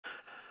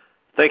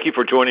Thank you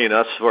for joining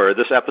us for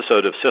this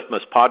episode of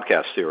SIFMA's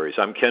podcast series.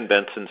 I'm Ken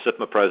Benson,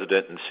 SIFMA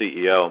President and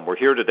CEO, and we're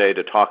here today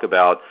to talk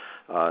about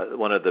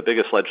one of the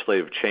biggest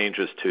legislative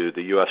changes to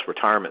the U.S.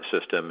 retirement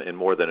system in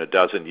more than a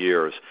dozen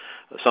years,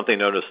 something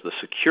known as the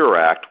Secure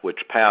Act, which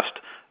passed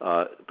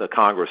the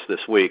Congress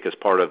this week as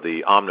part of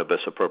the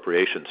Omnibus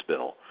Appropriations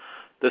Bill.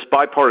 This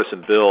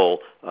bipartisan bill,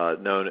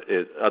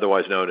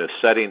 otherwise known as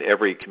Setting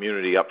Every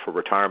Community Up for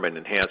Retirement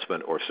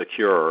Enhancement, or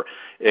SECURE,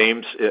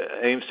 aims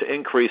to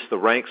increase the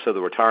ranks of the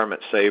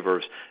retirement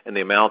savers and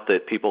the amount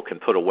that people can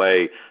put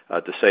away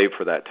to save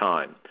for that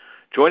time.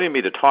 Joining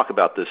me to talk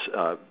about this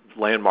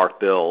landmark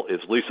bill is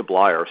Lisa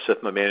Bleier,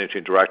 SIFMA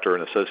Managing Director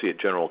and Associate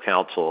General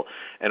Counsel,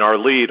 and our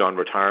lead on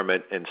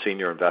retirement and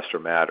senior investor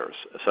matters.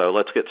 So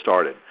let's get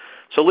started.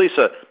 So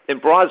Lisa, in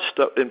broad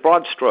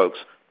strokes,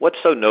 what's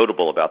so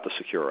notable about the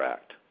Secure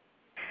Act?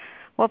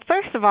 Well,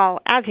 first of all,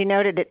 as you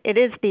noted, it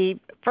is the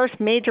first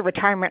major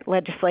retirement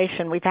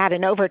legislation we've had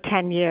in over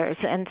 10 years.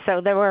 And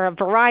so there were a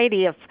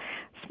variety of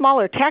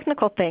smaller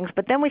technical things,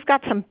 but then we've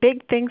got some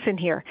big things in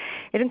here.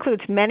 It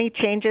includes many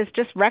changes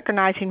just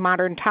recognizing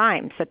modern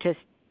times, such as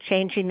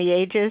changing the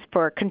ages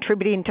for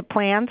contributing to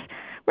plans,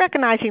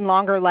 recognizing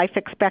longer life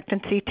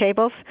expectancy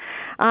tables,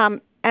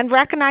 and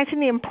recognizing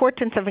the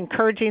importance of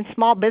encouraging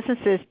small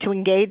businesses to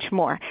engage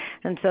more.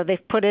 And so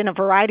they've put in a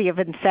variety of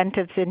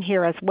incentives in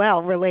here as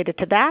well related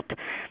to that.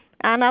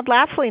 And I'd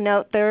lastly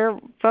note they're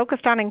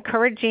focused on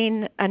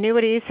encouraging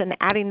annuities and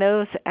adding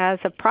those as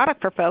a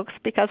product for folks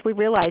because we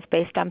realize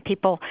based on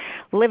people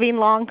living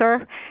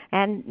longer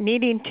and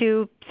needing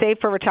to save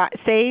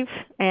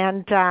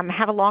and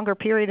have a longer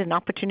period and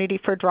opportunity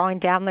for drawing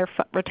down their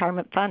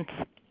retirement funds.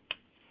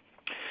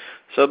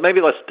 So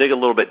maybe let's dig a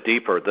little bit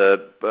deeper.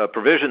 The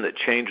provision that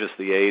changes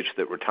the age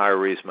that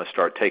retirees must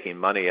start taking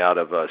money out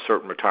of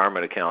certain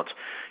retirement accounts,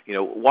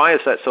 why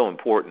is that so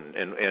important,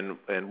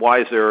 and why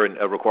is there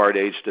a required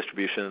age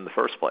distribution in the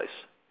first place?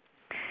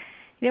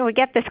 We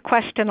get this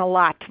question a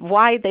lot,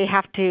 why they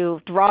have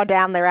to draw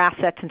down their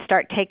assets and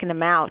start taking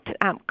them out.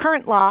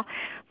 Current law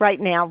right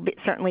now,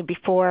 certainly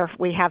before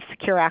we have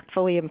Secure Act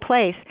fully in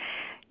place,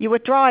 you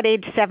withdraw at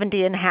age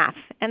 70 and a half.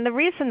 And the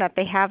reason that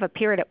they have a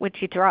period at which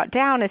you draw it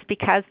down is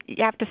because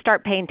you have to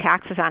start paying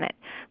taxes on it.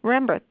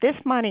 Remember, this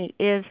money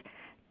is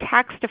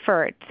tax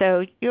deferred.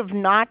 So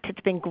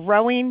it's been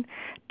growing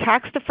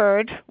tax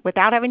deferred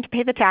without having to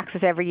pay the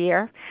taxes every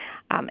year.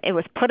 It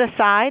was put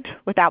aside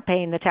without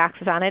paying the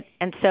taxes on it.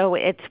 And so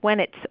it's when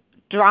it's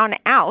drawn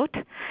out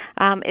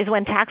is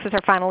when taxes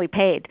are finally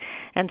paid.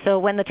 And so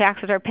when the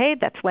taxes are paid,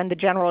 that's when the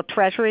General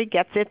Treasury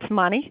gets its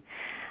money.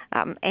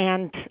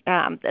 And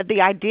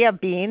the idea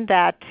being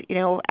that,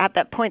 at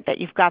that point that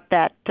you've got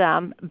that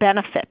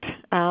benefit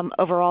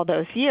over all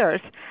those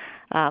years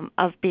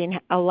of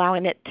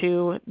allowing it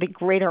to the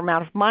greater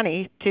amount of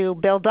money to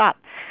build up.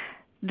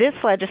 This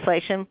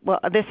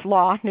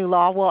new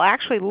law will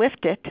actually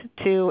lift it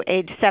to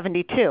age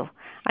 72.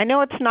 I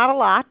know it's not a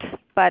lot,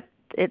 but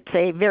it's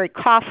a very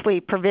costly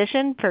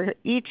provision for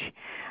each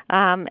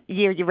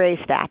year you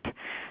raise that.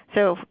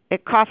 So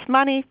it costs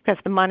money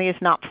because the money is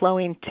not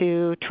flowing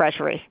to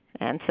Treasury.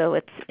 And so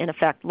it's, in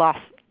effect,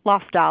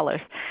 lost dollars.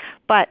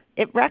 But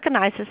it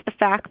recognizes the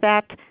fact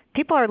that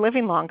people are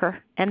living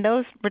longer, and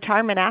those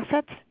retirement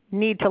assets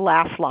need to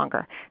last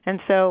longer. And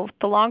so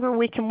the longer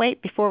we can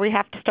wait before we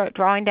have to start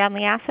drawing down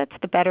the assets,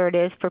 the better it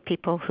is for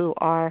people who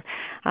are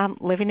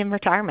living in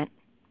retirement.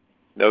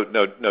 No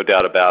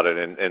doubt about it,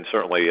 and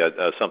certainly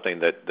something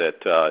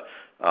that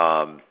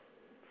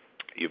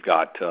you've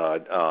got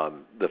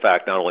the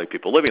fact not only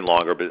people living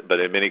longer, but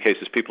in many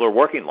cases people are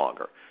working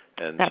longer.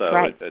 And That's so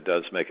right. It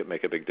does make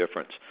a big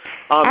difference.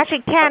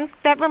 Actually, Ken,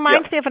 that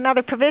reminds me of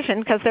another provision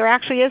because there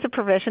actually is a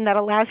provision that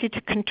allows you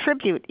to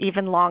contribute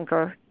even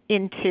longer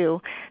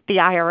into the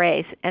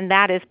IRAs, and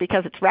that is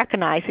because it's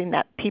recognizing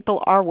that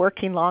people are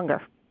working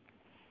longer.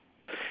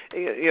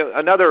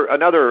 Another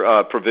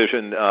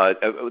provision,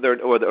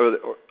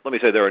 let me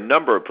say there are a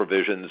number of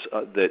provisions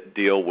that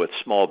deal with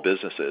small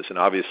businesses, and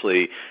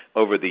obviously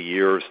over the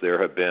years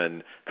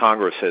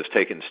Congress has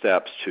taken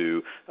steps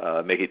to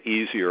make it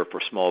easier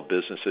for small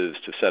businesses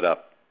to set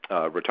up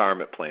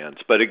retirement plans.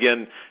 But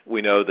again,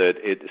 we know that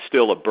it's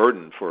still a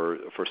burden for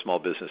small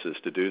businesses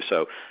to do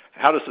so.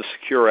 How does the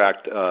Secure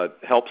Act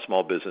help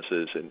small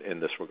businesses in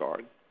this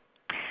regard?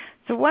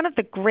 So one of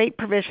the great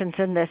provisions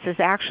in this is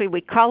actually, we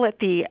call it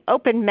the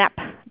Open MEP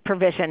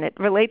provision. It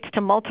relates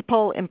to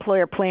multiple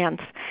employer plans.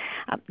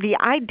 The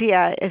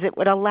idea is it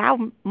would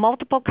allow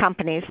multiple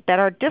companies that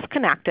are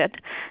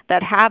disconnected,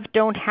 that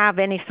don't have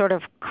any sort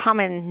of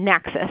common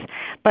nexus,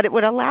 but it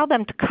would allow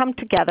them to come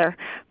together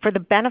for the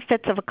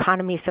benefits of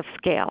economies of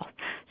scale.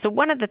 So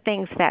one of the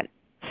things that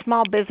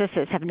small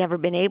businesses have never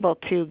been able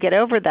to get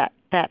over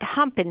that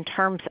hump in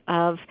terms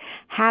of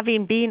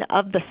being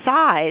of the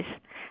size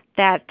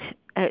that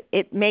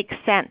it makes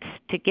sense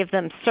to give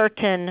them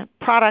certain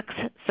products,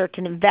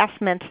 certain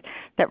investments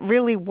that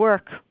really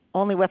work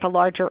only with a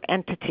larger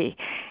entity.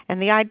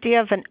 And the idea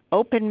of an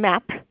open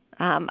MEP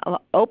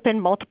open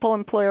multiple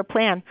employer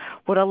plan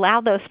would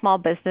allow those small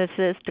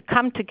businesses to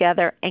come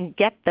together and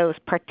get those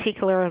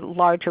particular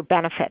larger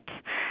benefits.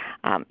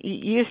 You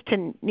used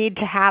to need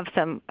to have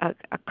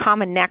a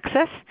common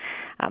nexus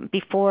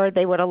before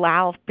the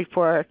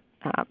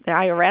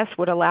IRS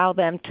would allow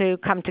them to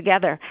come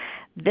together.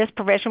 This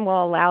provision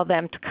will allow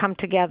them to come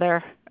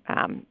together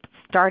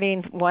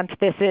starting once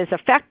this is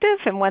effective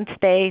and once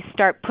they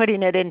start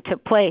putting it into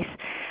place.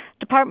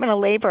 Department of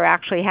Labor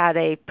actually had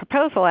a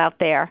proposal out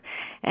there,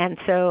 and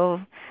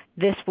so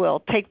this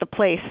will take the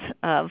place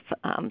of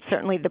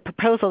certainly the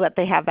proposal that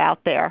they have out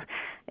there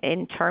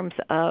in terms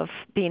of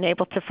being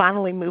able to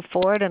finally move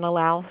forward and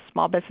allow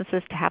small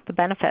businesses to have the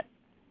benefit.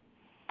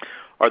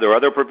 Are there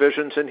other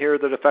provisions in here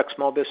that affect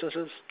small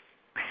businesses?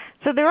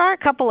 So there are a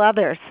couple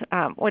others,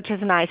 which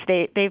is nice.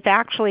 They've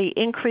actually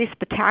increased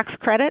the tax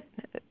credit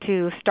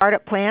to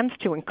startup plans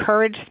to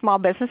encourage small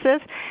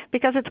businesses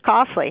because it's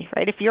costly,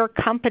 right? If your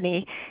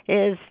company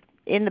is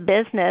in the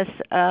business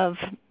of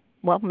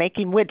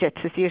making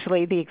widgets is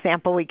usually the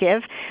example we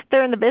give.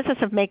 They're in the business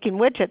of making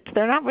widgets.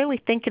 They're not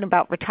really thinking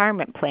about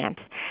retirement plans.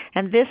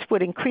 And this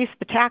would increase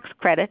the tax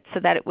credit so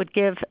that it would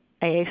give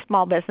a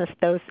small business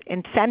those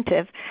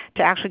incentive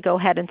to actually go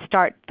ahead and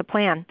start the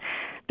plan.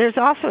 There's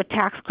also a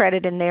tax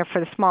credit in there for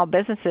the small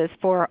businesses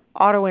for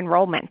auto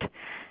enrollment.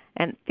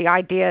 And the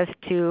idea is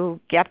to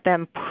get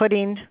them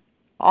putting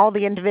all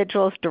the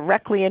individuals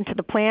directly into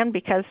the plan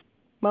because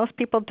most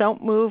people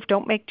don't move,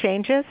 don't make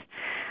changes.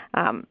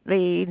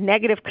 The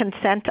negative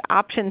consent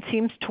option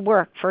seems to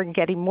work for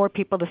getting more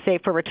people to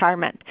save for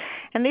retirement.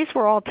 And these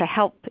were all to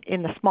help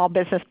in the small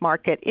business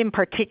market in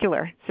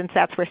particular, since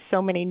that's where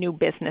so many new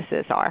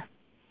businesses are.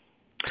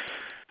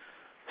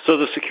 So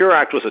the SECURE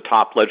Act was a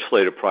top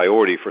legislative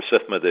priority for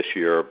SIFMA this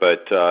year,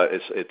 but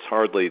it's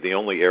hardly the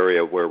only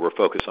area where we're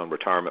focused on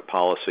retirement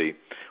policy.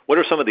 What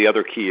are some of the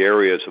other key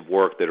areas of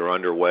work that are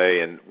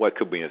underway, and what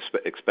could we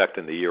expect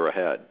in the year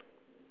ahead?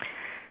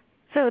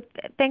 So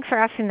thanks for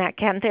asking that,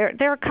 Ken. There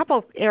are a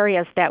couple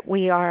areas that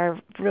we are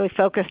really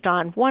focused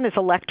on. One is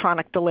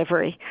electronic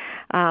delivery.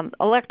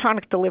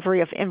 Electronic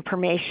delivery of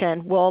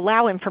information will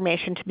allow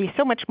information to be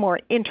so much more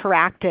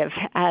interactive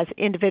as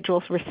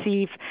individuals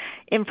receive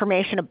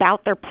information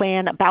about their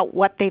plan, about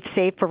what they've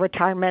saved for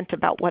retirement,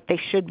 about what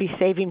they should be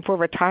saving for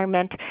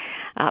retirement,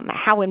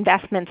 how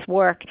investments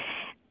work.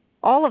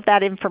 All of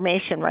that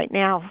information right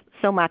now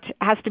so much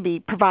has to be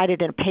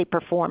provided in a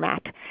paper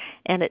format,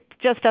 and it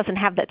just doesn't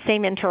have that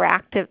same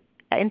interactivity.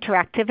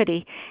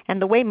 And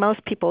the way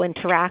most people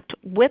interact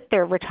with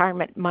their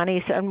retirement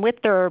monies and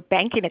with their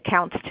banking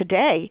accounts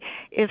today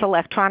is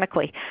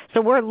electronically.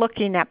 So we're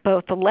looking at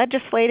both the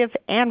legislative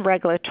and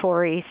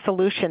regulatory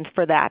solutions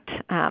for that.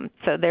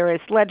 So there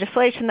is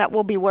legislation that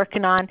we'll be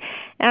working on,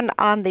 and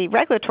on the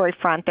regulatory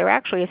front, there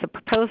actually is a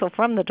proposal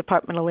from the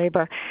Department of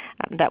Labor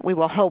that we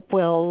will hope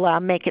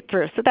will make it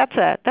through. So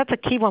that's a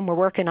key one we're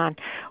working on.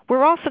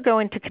 We're also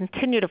going to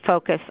continue to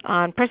focus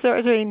on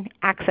preserving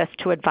access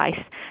to advice,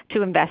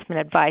 to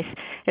investment advice.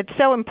 It's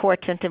so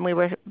important, and we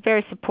were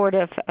very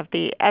supportive of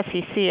the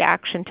SEC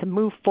action to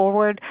move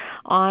forward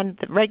on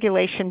the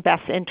regulation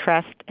best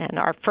interest, and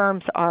our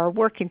firms are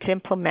working to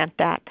implement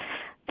that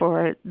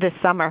for this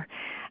summer.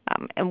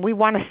 And we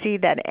want to see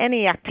that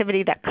any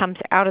activity that comes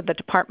out of the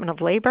Department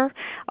of Labor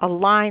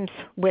aligns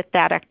with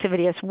that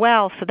activity as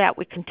well so that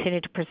we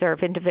continue to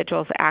preserve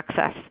individuals'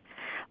 access.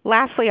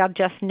 Lastly, I'll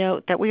just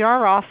note that we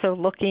are also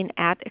looking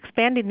at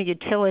expanding the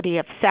utility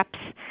of SEPs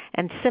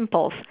and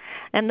Simples.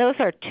 And those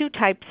are two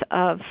types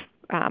of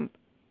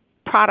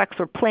products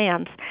or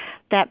plans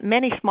that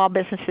many small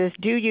businesses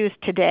do use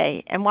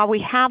today. And while we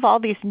have all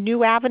these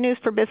new avenues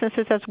for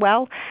businesses as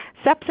well,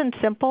 SEPs and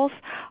Simples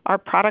are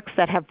products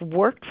that have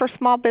worked for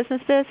small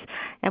businesses,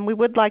 and we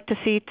would like to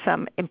see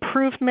some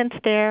improvements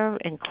there,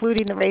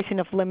 including the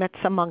raising of limits,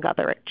 among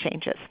other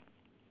changes.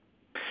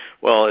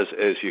 Well,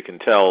 as you can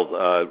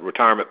tell,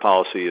 retirement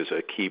policy is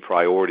a key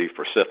priority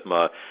for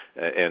SIFMA,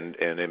 and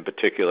in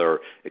particular,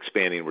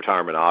 expanding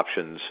retirement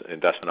options,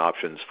 investment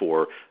options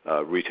for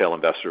retail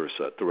investors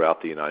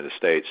throughout the United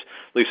States.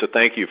 Lisa,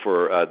 thank you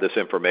for this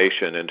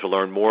information. And to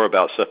learn more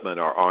about SIFMA and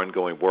our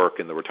ongoing work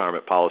in the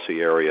retirement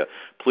policy area,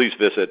 please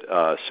visit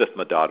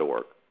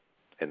SIFMA.org.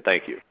 And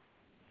thank you.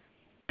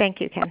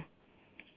 Thank you, Ken.